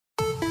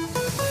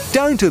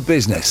Down to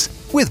Business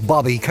with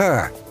Bobby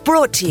Kerr.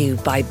 Brought to you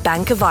by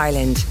Bank of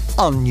Ireland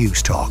On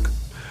News Talk.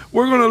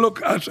 We're going to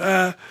look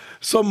at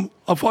some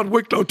of what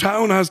Wicklow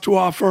Town has to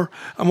offer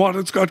and what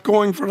it's got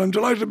going for it. I'm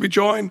delighted to be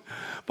joined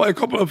by a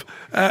couple of,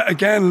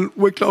 again,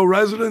 Wicklow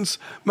residents.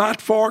 Matt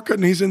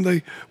Forkin, he's in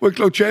the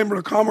Wicklow Chamber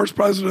of Commerce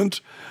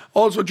President.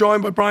 Also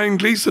joined by Brian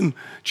Gleeson,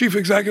 Chief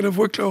Executive,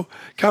 Wicklow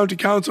County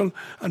Council.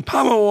 And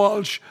Pamela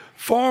Walsh,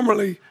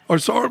 formerly of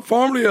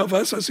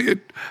SSE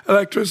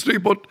Electricity,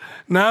 but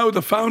now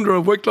the founder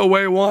of Wicklow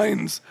Way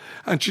Wines.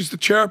 And she's the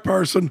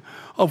chairperson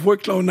of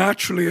Wicklow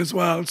Naturally as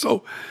well.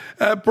 So,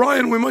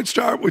 Brian, we might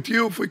start with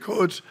you if we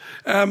could.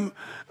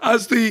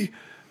 As the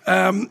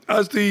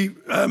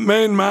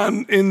main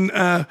man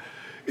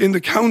in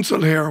the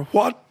council here,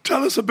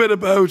 tell us a bit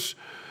about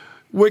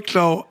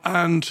Wicklow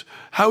and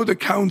how the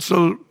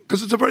council,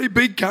 because it's a very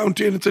big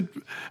county and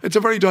it's a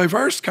very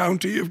diverse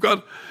county. You've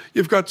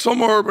got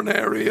some urban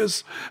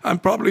areas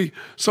and probably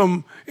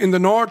some in the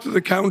north of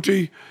the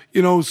county.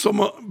 You know,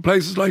 some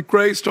places like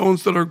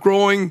Greystones that are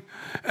growing.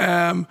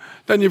 Then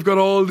you've got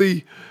all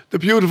the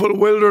beautiful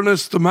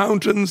wilderness, the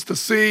mountains, the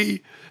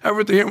sea,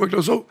 everything here in Wicklow.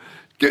 So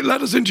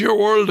let us into your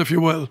world, if you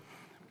will.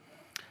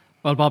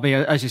 Well, Bobby,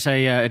 as you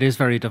say, it is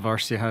very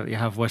diverse. You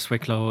have West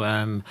Wicklow,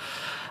 and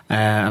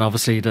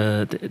obviously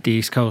the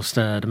East Coast,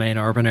 the main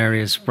urban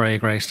areas, Bray,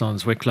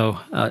 Greystones, Wicklow.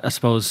 I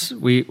suppose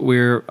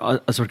we're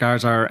as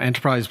regards our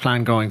enterprise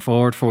plan going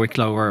forward for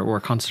Wicklow, we're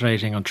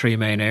concentrating on three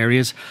main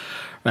areas: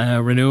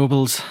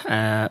 renewables,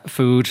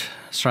 food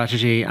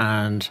strategy,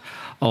 and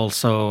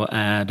also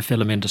the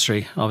film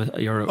industry.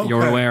 You're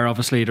aware,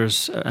 obviously,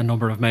 there's a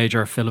number of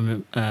major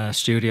film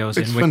studios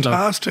in Wicklow. It's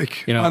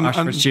fantastic. You know,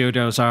 Ashford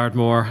Studios,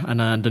 Ardmore,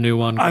 and the new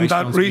one, and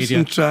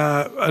Greystones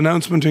that recent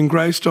announcement in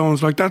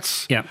Greystones, like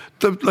that's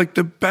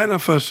the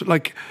benefit.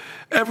 Like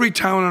every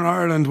town in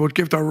Ireland would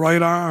give their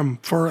right arm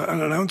for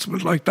an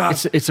announcement like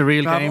that. It's a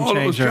real game changer. All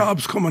those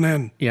jobs coming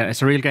in. Yeah,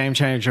 it's a real game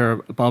changer,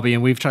 Bobby,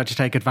 and we've tried to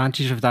take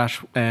advantage of that.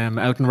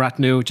 Out in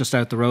Rathnew, just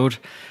out the road,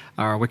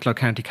 our Wicklow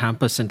County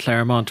campus in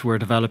Claremont, we're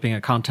developing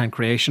a content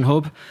creation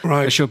hub.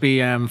 Right. It should be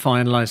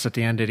finalised at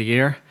the end of the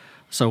year.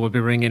 So we'll be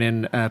bringing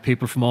in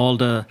people from all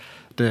the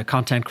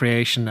content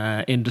creation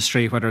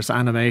industry, whether it's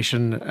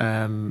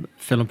animation,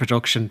 film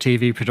production,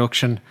 TV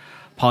production,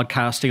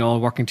 podcasting, all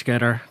working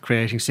together,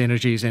 creating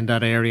synergies in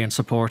that area and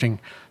supporting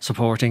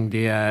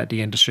the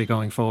industry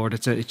going forward.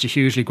 It's a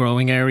hugely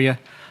growing area,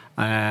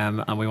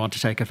 and we want to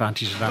take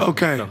advantage of that.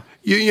 Okay,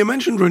 you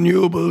mentioned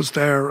renewables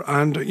there,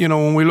 and you know,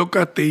 when we look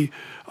at the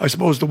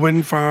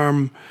wind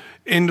farm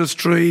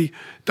industry,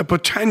 the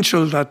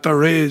potential that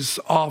there is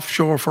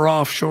for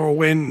offshore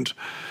wind,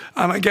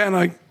 and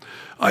again,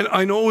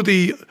 I know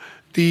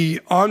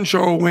the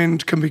onshore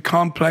wind can be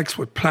complex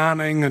with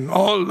planning and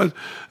all that.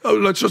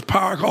 Let's just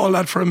park all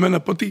that for a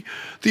minute. But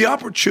the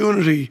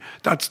opportunity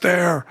that's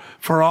there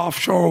for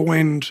offshore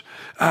wind,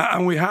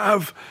 and we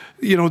have,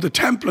 you know, the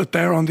template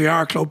there on the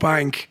Arklow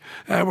Bank.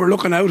 We're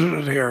looking out at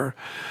it here.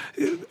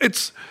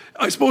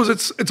 I suppose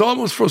it's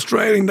almost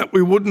frustrating that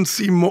we don't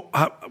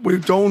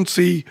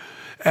see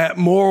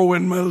more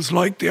windmills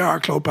like the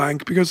Arklow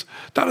Bank, because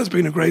that has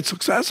been a great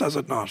success, has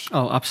it not?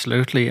 Oh,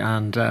 absolutely.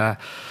 And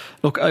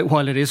look,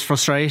 while it is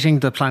frustrating,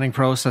 the planning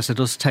process, it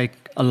does take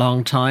a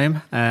long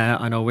time.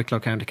 I know Wicklow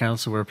County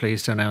Council were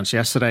pleased to announce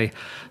yesterday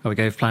that we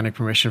gave planning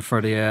permission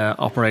for the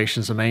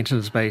operations and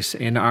maintenance base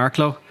in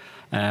Arklow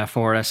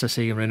for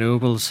SSE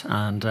Renewables.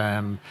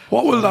 And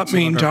what will that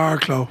mean to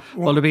Arklow?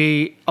 Well, there'll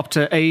be up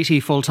to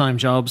 80 full-time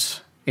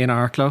jobs in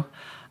Arklow.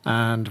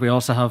 And we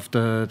also have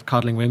the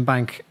Codling Wind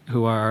Bank,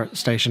 who are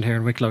stationed here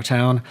in Wicklow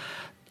Town.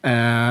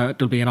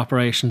 There'll be an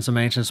operations and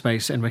maintenance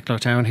base in Wicklow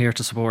Town here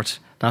to support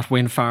that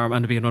wind farm,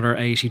 and there'll be another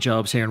 80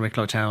 jobs here in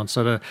Wicklow Town.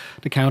 So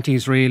the county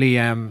is really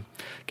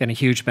getting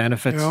huge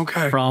benefits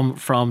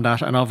from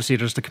that. And obviously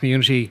there's the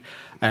community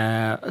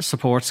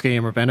support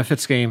scheme or benefit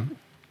scheme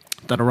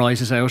that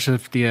arises out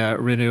of the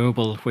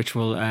renewable, which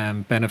will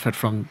benefit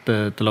from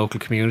the local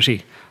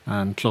community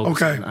and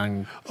clubs. Okay.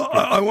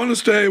 I want to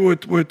stay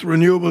with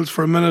renewables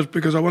for a minute,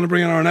 because I want to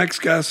bring in our next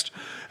guest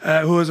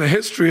who has a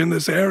history in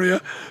this area,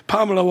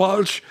 Pamela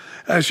Walsh.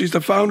 She's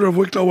the founder of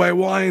Wicklow Way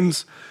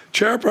Wines,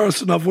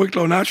 chairperson of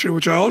Wicklow Naturally,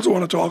 which I also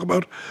want to talk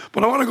about.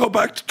 But I want to go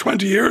back to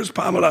 20 years,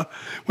 Pamela,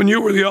 when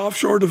you were the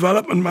offshore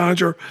development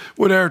manager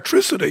with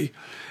Airtricity.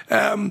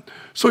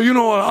 So you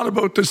know a lot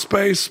about this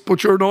space,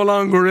 but you're no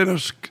longer in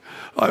it.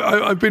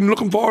 I've been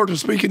looking forward to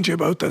speaking to you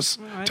about this.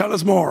 Right. Tell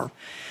us more.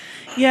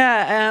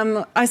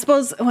 Yeah, I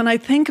suppose when I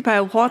think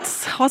about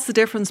what's the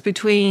difference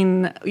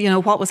between, you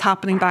know, what was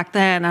happening back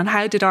then and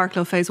how did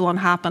Arklow Phase 1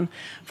 happen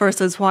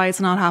versus why it's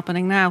not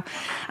happening now,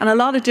 and a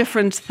lot of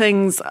different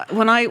things.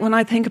 When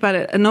I think about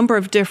it, a number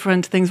of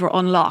different things were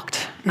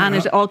unlocked, and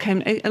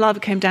a lot of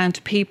it came down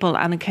to people,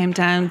 and it came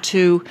down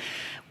to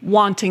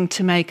wanting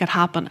to make it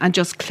happen and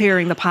just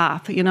clearing the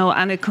path,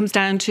 and it comes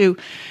down to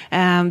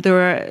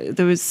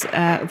there was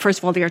first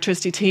of all the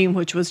electricity team,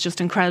 which was just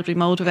incredibly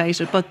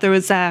motivated, but there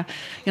was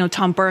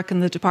Tom Burke in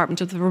the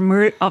Department of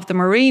the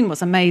Marine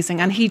was amazing,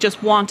 and he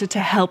just wanted to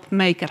help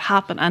make it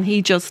happen, and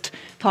he just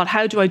thought,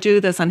 how do I do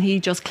this? And he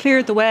just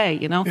cleared the way,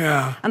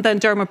 Yeah. And then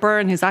Dermot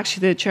Byrne, who's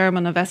actually the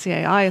chairman of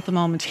SEAI at the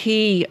moment,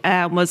 he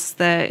was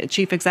the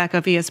chief exec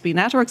of ESB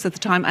Networks at the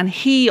time, and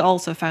he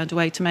also found a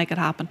way to make it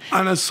happen.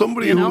 And as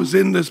somebody who was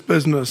in this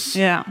business,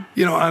 Yeah.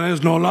 And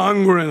is no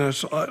longer in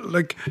it,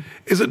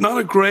 is it not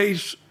a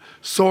great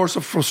source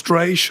of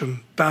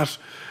frustration that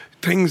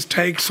things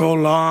take so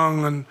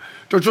long and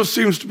there just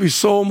seems to be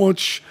so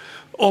much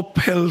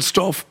uphill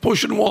stuff,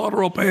 pushing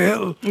water up a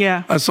hill,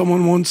 Yeah. as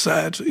someone once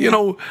said,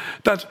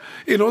 that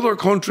in other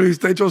countries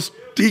they just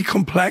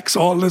decomplex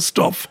all this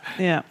stuff,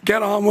 Yeah.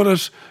 get on with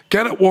it,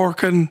 get it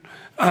working,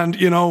 and,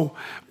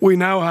 we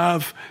now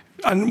have...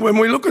 And when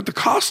we look at the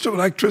cost of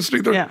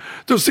electricity,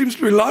 there seems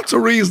to be lots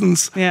of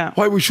reasons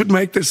why we should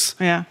make this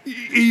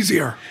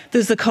easier.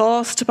 There's the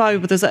cost, Bobby,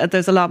 but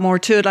there's a lot more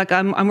to it. Like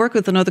I'm working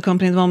with another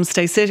company at the moment,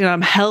 Stay City, and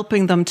I'm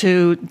helping them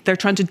they're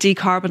trying to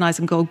decarbonise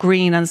and go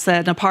green. And it's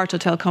an apart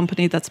hotel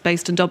company that's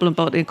based in Dublin,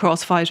 but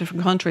across 5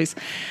 different countries.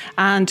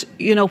 And,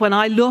 when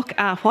I look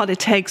at what it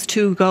takes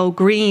to go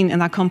green in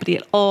that company,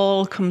 it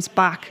all comes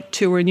back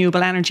to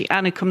renewable energy.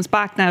 And it comes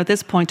back now at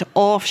this point to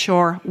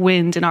offshore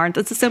wind in Ireland.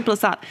 It's as simple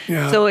as that.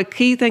 Yeah. So a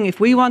key thing, if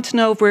we want to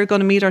know if we're going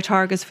to meet our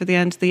targets for the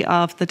end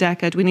of the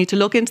decade, we need to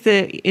look into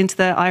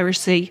the Irish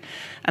Sea,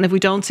 and if we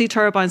don't see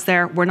turbines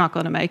there, we're not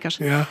going to make it.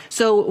 Yeah.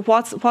 So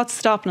what's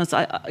stopping us?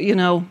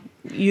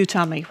 You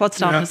tell me, what's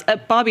stopping us?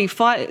 Bobby,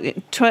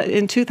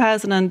 in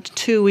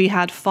 2002 we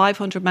had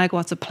 500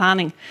 megawatts of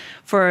planning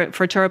for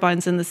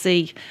turbines in the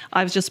sea.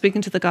 I was just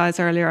speaking to the guys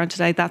earlier on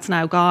today, that's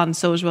now gone,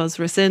 so it was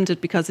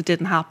rescinded because it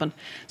didn't happen.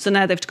 So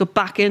now they have to go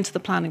back into the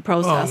planning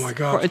process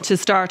to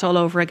start all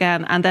over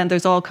again, and then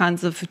there's all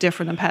kinds of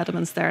different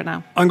impediments there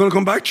now. I'm going to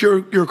come back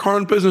to your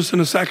current business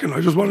in a second.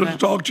 I just wanted to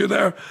talk to you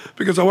there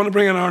because I want to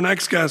bring in our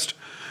next guest,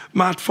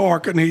 Matt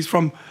Forkin. He's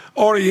from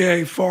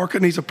REA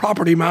Forkin. He's a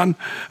property man,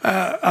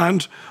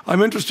 and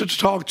I'm interested to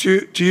talk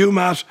to you,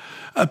 Matt,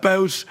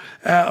 about.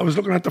 I was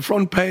looking at the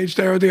front page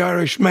there, the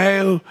Irish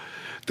Mail.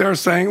 They're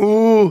saying,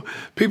 "Oh,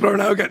 people are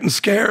now getting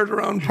scared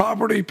around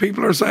property.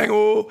 People are saying,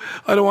 oh,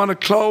 I don't want to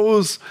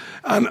close,"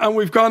 and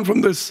we've gone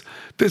from this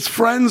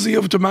frenzy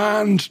of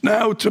demand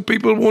now to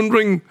people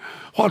wondering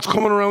what's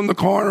coming around the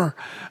corner.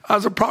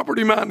 As a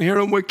property man here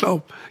in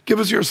Wicklow, give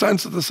us your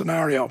sense of the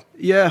scenario.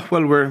 Yeah,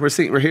 well,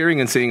 we're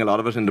hearing and seeing a lot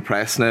of it in the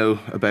press now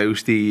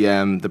about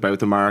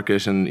the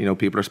market, and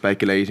people are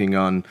speculating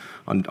on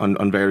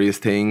various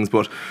things.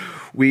 But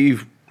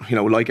we've,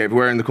 like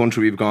everywhere in the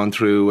country, we've gone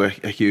through a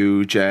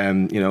huge,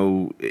 I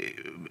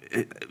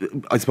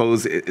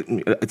suppose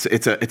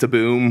it's a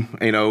boom,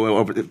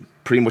 over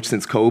pretty much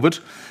since COVID.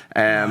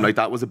 Like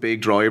that was a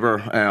big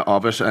driver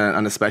of it,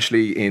 and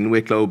especially in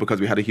Wicklow, because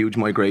we had a huge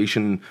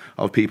migration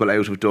of people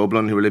out of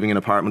Dublin who were living in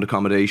apartment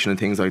accommodation and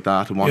things like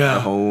that and wanted a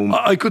home.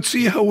 I could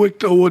see how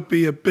Wicklow would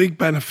be a big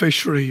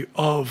beneficiary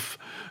of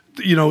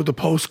the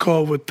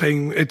post-COVID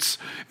thing.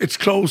 It's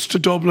close to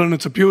Dublin.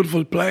 It's a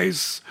beautiful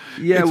place.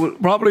 Yeah,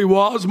 probably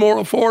was more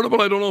affordable.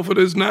 I don't know if it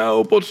is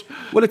now, but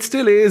it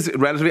still is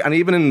relatively. And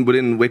even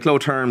within Wicklow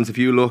terms, if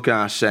you look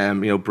at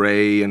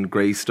Bray and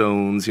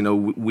Greystones,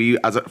 we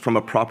from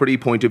a property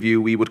point of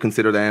view, we would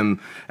consider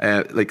them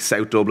like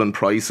South Dublin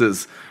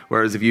prices.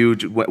 Whereas if you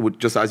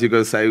just as you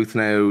go south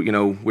now,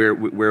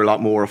 we're a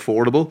lot more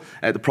affordable.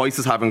 The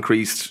prices have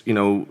increased.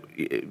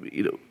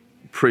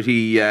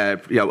 Pretty a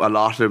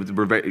lot of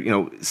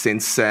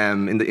since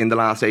in the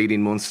last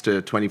 18 months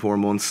to 24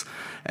 months,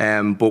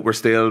 but we're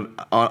still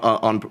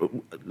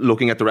on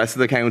looking at the rest of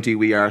the county,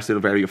 we are still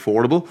very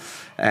affordable,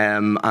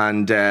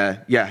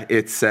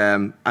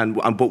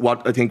 but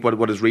what I think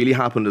what has really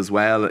happened as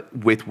well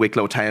with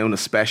Wicklow town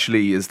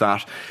especially is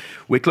that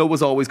Wicklow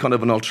was always kind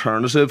of an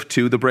alternative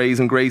to the Brays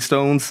and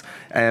Greystones,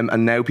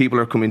 and now people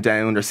are coming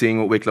down, they're seeing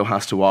what Wicklow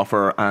has to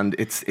offer, and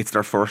it's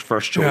their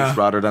first choice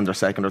rather than their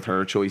second or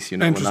third choice.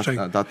 Interesting.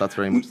 And that's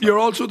very much. You're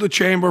also the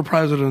chamber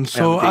president,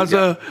 so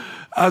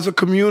as a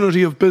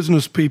community of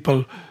business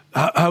people,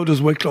 how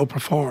does Wicklow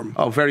perform?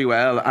 Oh, very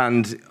well.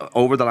 And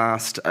over the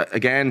last,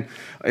 again,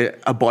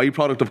 a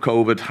byproduct of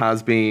COVID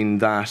has been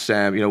that,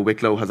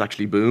 Wicklow has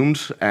actually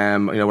boomed.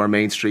 Our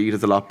main street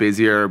is a lot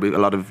busier. A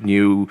lot of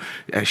new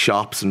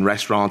shops and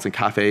restaurants and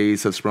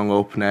cafes have sprung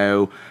up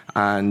now.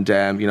 And,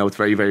 it's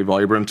very, very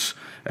vibrant.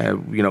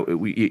 You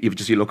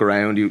look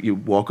around, you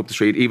walk up the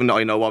street. Even though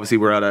I know obviously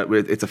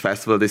it's a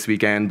festival this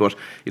weekend, but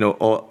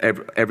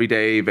every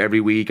day of every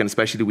week, and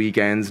especially the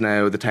weekends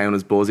now, the town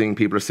is buzzing.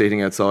 People are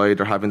sitting outside,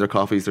 they're having their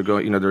coffees, they're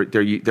going,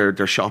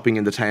 they're shopping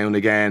in the town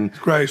again.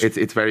 Great.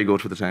 It's very good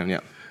for the town.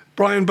 Yeah.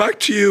 Brian, back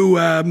to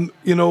you.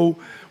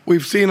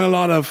 We've seen a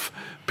lot of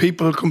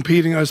people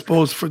competing, I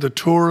suppose, for the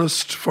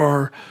tourist,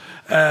 for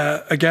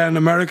again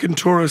American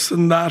tourists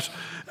and that.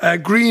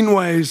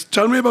 Greenways.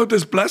 Tell me about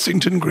this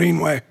Blessington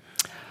Greenway.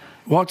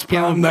 What's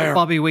planned there?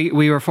 Bobby,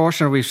 we were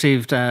fortunate. We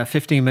received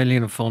 15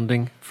 million of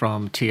funding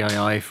from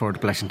TII for the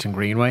Blessington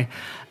Greenway.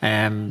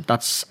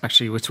 That's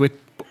actually, it's with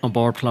on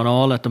board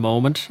Planall at the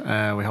moment.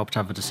 We hope to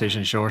have a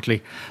decision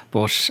shortly,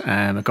 but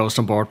it goes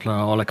on board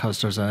Planall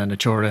because there's a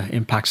Natura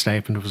impact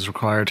statement that was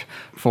required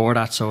for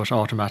that, so it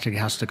automatically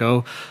has to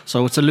go.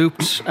 So it's a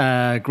looped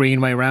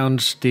greenway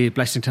around the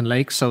Blessington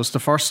Lakes. So it's the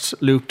first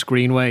looped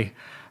greenway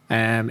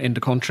in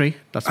the country.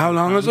 How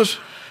long is it?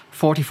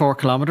 44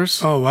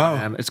 kilometres. Oh,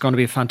 wow. It's going to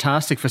be a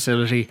fantastic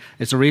facility.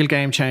 It's a real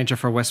game changer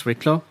for West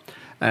Wicklow.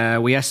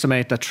 We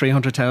estimate that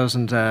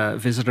 300,000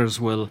 visitors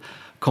will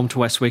come to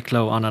West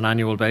Wicklow on an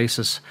annual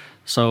basis.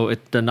 So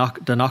the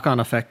knock-on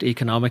effect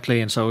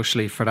economically and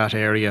socially for that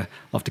area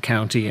of the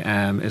county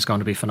is going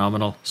to be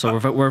phenomenal. So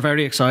we're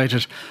very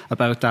excited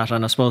about that,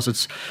 and I suppose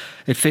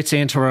it fits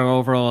into our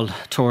overall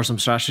tourism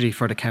strategy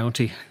for the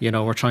county. You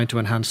know, we're trying to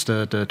enhance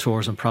the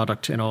tourism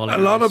product in all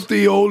areas.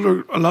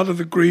 A lot of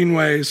the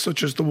greenways,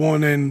 such as the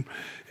one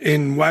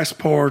in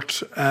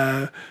Westport,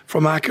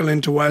 from Achill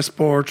into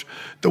Westport,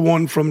 the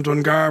one from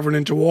Dungarvan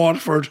into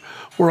Waterford,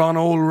 were on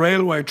old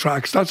railway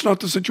tracks. That's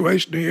not the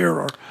situation here,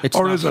 or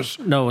is it?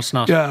 No, it's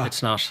not. Yeah.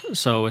 It's not.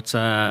 So it's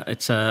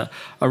a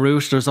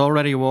route. There's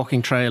already a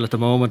walking trail at the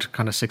moment,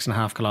 kind of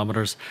 6.5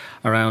 kilometres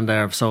around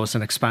there. So it's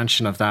an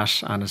expansion of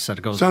that, and as I said,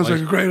 it goes Sounds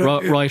like a great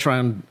idea. right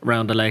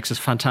around the lakes. It's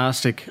a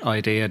fantastic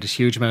idea. There's a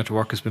huge amount of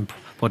work has been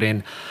put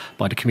in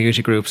by the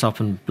community groups up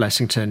in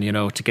Blessington, you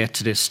know, to get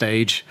to this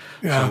stage.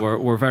 Yeah. So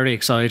we're very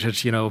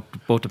excited, you know,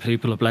 both the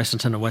people of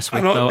Blessington and West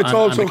Wicklow. It's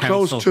also and the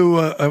close council. to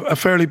a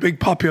fairly big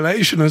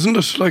population, isn't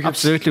it? Like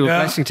Absolutely.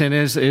 Well, Blessington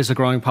is a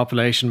growing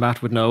population.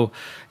 Matt would know,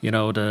 you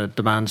know, the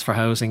demands for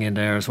housing in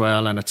there as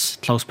well, and it's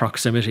close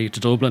proximity to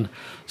Dublin.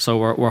 So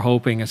we're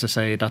hoping, as I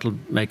say, that'll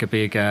make a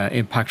big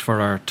impact for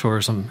our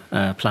tourism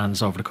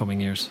plans over the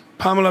coming years.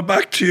 Pamela,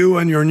 back to you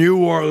and your new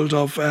world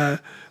of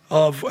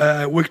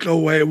Wicklow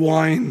Way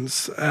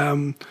wines.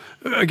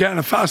 Again,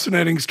 a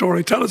fascinating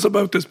story. Tell us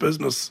about this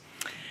business.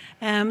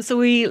 So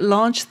we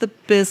launched the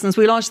business.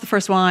 We launched the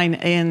first wine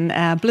in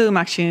Bloom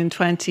actually in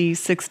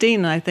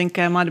 2016. I think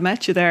I might have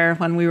met you there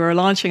when we were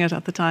launching it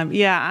at the time.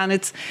 Yeah, and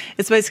it's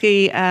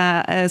basically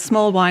a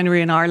small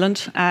winery in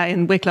Ireland,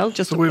 in Wicklow,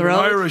 just up the road. We have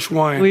an Irish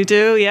wine. We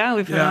do, yeah.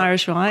 We've an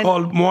Irish wine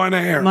called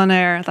Monair.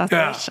 Monair,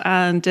 that's it.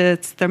 And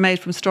they're made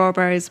from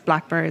strawberries,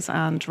 blackberries,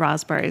 and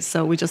raspberries.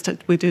 So we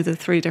do the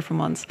 3 different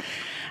ones.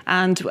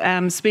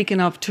 And speaking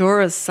of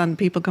tourists and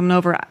people coming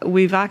over,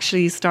 we've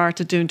actually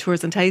started doing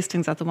tours and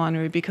tastings at the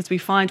winery because we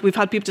find we've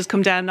had people just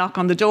come down, knock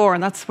on the door,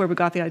 and that's where we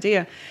got the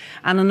idea.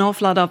 And an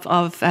awful lot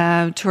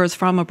of tours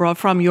from abroad,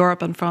 from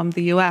Europe and from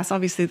the US.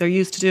 Obviously, they're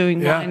used to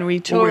doing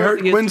winery tours. Well, we heard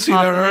Quincy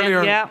there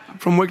earlier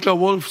from Wicklow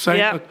Wolf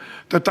saying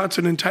that's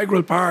an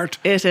integral part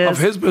of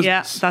his business.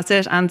 Yeah, that's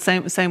it. And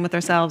same with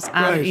ourselves.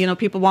 And you know,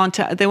 people want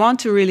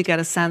to really get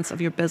a sense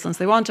of your business.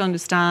 They want to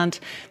understand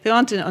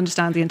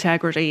the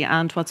integrity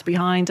and what's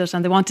behind it,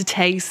 and they want to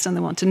taste and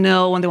they want to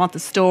know and they want the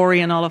story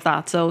and all of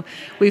that. So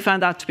we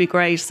found that to be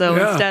great. So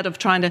instead of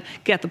trying to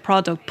get the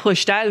product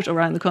pushed out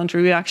around the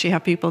country, we actually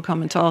have people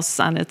coming to us,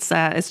 and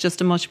it's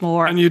just a much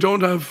more. And you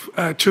don't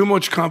have too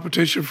much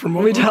competition from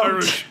other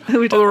Irish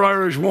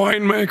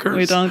winemakers.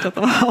 We don't at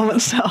the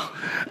moment, no.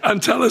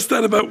 And tell us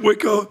then about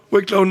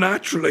Wicklow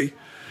Naturally,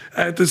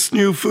 this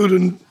new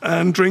food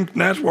and drink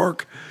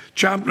network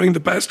championing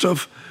the best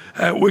of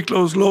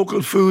Wicklow's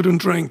local food and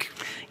drink.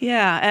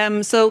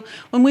 Yeah, so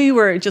when we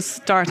were just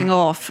starting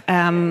off,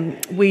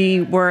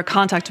 we were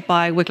contacted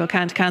by Wicklow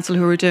County Council,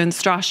 who were doing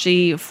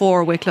strategy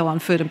for Wicklow on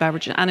food and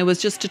beverage, and it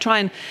was just to try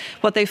and,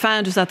 what they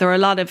found was that there were a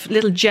lot of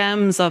little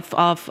gems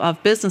of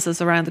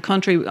businesses around the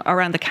country,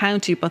 around the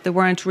county, but they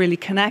weren't really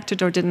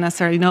connected or didn't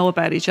necessarily know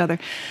about each other.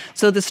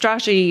 So the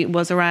strategy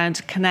was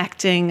around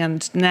connecting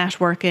and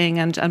networking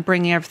and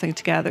bringing everything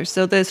together.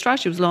 So the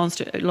strategy was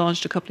launched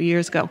a couple of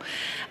years ago,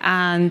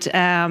 and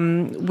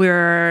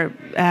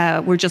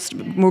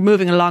we're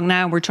moving along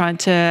now. We're trying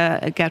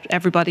to get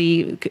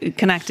everybody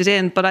connected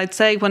in. But I'd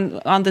say when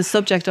on the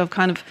subject of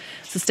kind of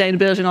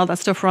sustainability and all that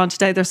stuff we're on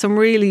today, there's some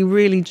really,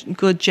 really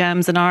good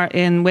gems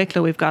in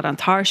Wicklow. We've got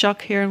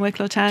Antharshock here in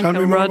Wicklow Town. Tell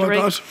me more about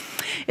that.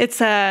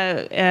 It's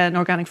an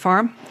organic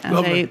farm, and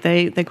Lovely.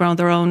 they grow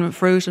their own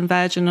fruit and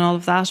veg and all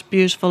of that.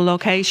 Beautiful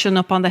location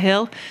up on the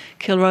hill.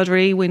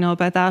 Kilrodery, we know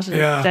about that.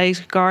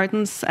 Estate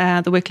Gardens.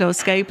 The Wicklow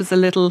Escape is a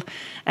little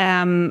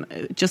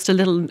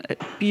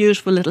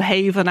beautiful little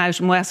haven out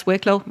in West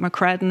Wicklow.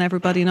 Macreddin,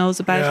 everybody knows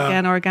about.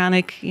 Again,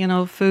 organic,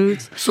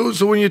 foods.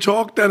 So when you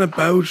talk then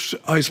about,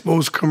 I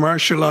suppose,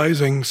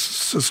 commercialising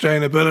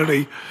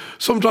sustainability,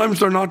 sometimes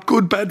they're not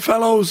good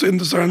bedfellows in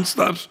the sense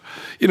that,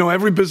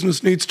 every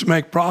business needs to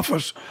make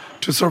profit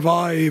to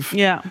survive.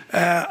 Yeah.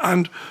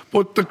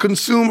 But the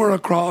consumer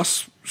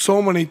across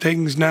so many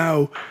things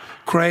now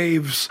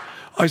craves,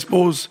 I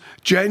suppose,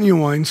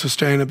 genuine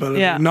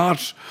sustainability,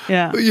 not,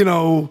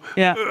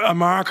 a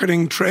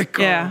marketing trick.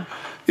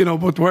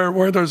 but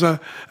where there's a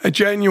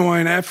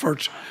genuine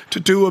effort to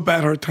do a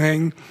better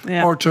thing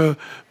or to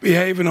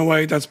behave in a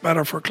way that's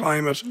better for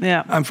climate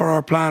and for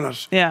our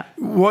planet. Yeah.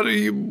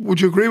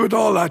 Would you agree with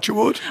all that? You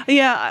would?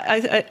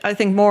 Yeah, I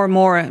think more and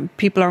more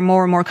people are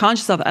more and more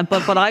conscious of it.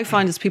 But what I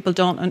find is people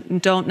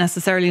don't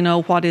necessarily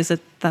know what is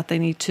it that they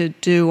need to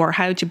do or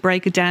how to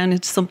break it down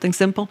into something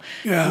simple.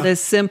 Yeah. And the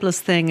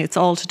simplest thing, it's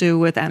all to do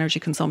with energy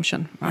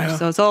consumption. Right? Yeah.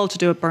 So it's all to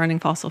do with burning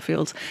fossil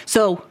fuels.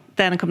 So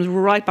then it comes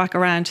right back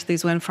around to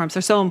these wind farms.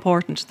 They're so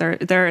important.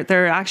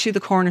 They're actually the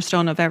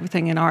cornerstone of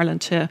everything in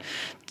Ireland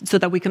so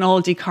that we can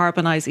all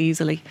decarbonise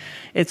easily.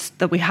 It's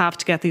that we have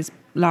to get these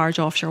large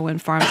offshore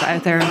wind farms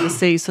out there in the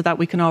sea so that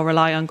we can all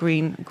rely on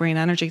green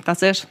energy.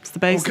 That's it. It's the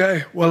basic.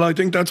 Okay. Well, I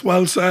think that's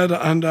well said,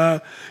 and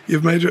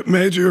you've made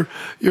your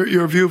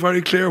view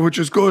very clear, which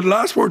is good.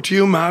 Last word to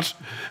you, Matt.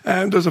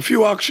 There's a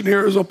few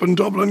auctioneers up in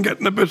Dublin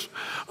getting a bit,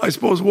 I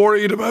suppose,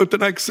 worried about the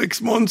next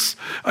 6 months.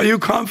 Are you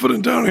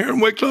confident down here in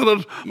Wicklow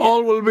that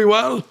all will be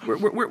well?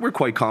 We're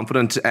quite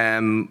confident.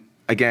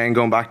 Again,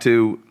 going back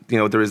to,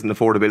 there is an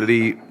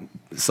affordability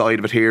side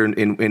of it here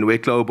in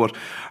Wicklow, but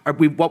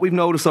what we've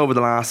noticed over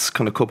the last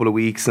kind of couple of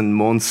weeks and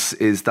months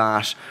is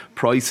that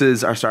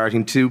prices are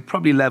starting to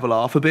probably level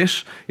off a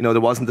bit. There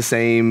wasn't the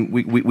same.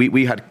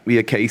 We had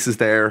cases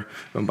there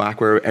going back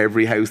where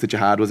every house that you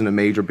had was in a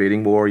major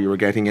bidding war. You were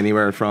getting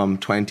anywhere from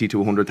 20 to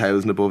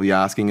 100,000 above the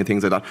asking and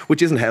things like that,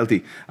 which isn't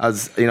healthy.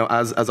 As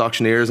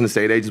auctioneers and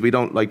estate agents, we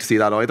don't like to see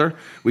that either.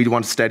 We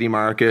want a steady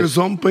market.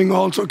 Gazumping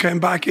also came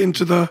back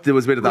into there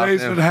was a bit of that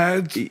raised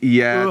heads.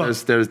 Yeah,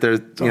 there's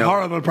it's a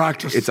horrible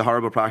practice. It's a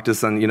horrible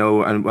practice, and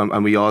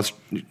and we all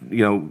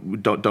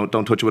don't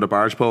touch it with a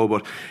barge pole.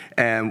 But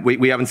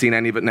we haven't seen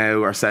any of it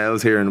now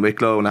ourselves here in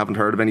Wicklow, and haven't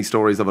heard of any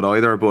stories of it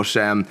either. But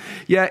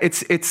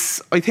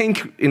it's I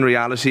think in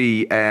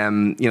reality,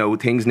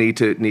 things need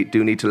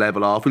to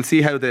level off. We'll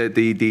see how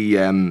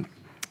the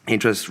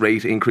interest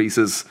rate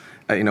increases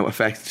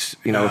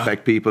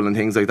affect people and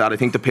things like that. I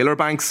think the pillar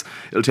banks,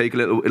 it'll take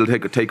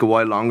a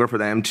while longer for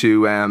them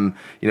to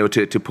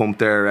pump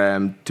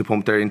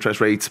their interest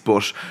rates,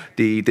 but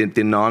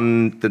the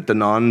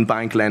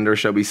non-bank lenders,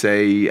 shall we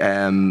say,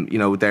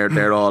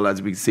 they're all,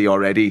 as we see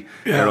already,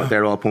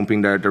 they're all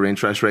pumping their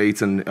interest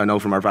rates. And I know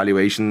from our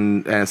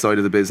valuation side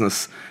of the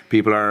business,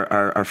 people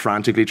are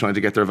frantically trying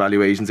to get their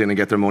valuations in and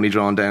get their money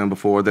drawn down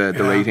before the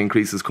rate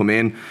increases come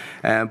in.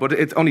 But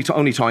it's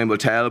only time will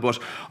tell. But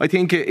I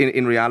think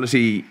in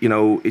reality,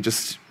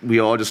 we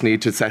all just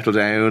need to settle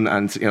down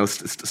and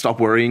stop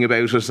worrying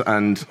about it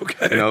and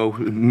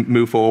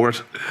move forward.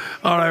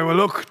 All right. Well,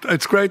 look,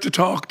 it's great to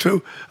talk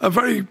to a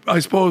very, I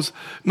suppose,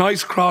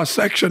 nice cross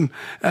section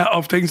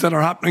of things that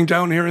are happening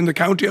down here in the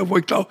county of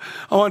Wicklow.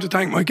 I want to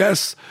thank my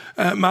guests,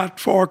 Matt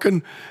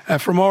Forkin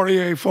from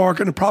REA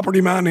Forkin, a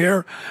property man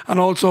here, and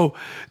also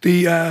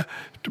the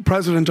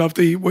President of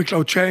the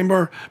Wicklow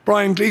Chamber,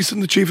 Brian Gleeson,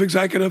 the Chief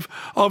Executive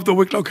of the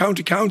Wicklow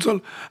County Council,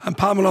 and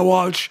Pamela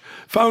Walsh,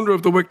 founder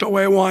of the Wicklow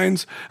Way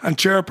Wines and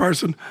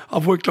Chairperson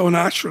of Wicklow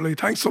Naturally.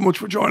 Thanks so much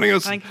for joining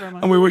us. Thank you very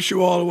much. And we wish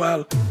you all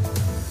well.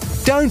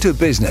 Down to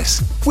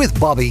Business with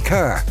Bobby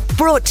Kerr.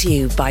 Brought to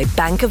you by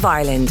Bank of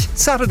Ireland.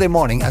 Saturday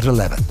morning at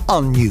 11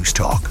 on News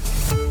Talk.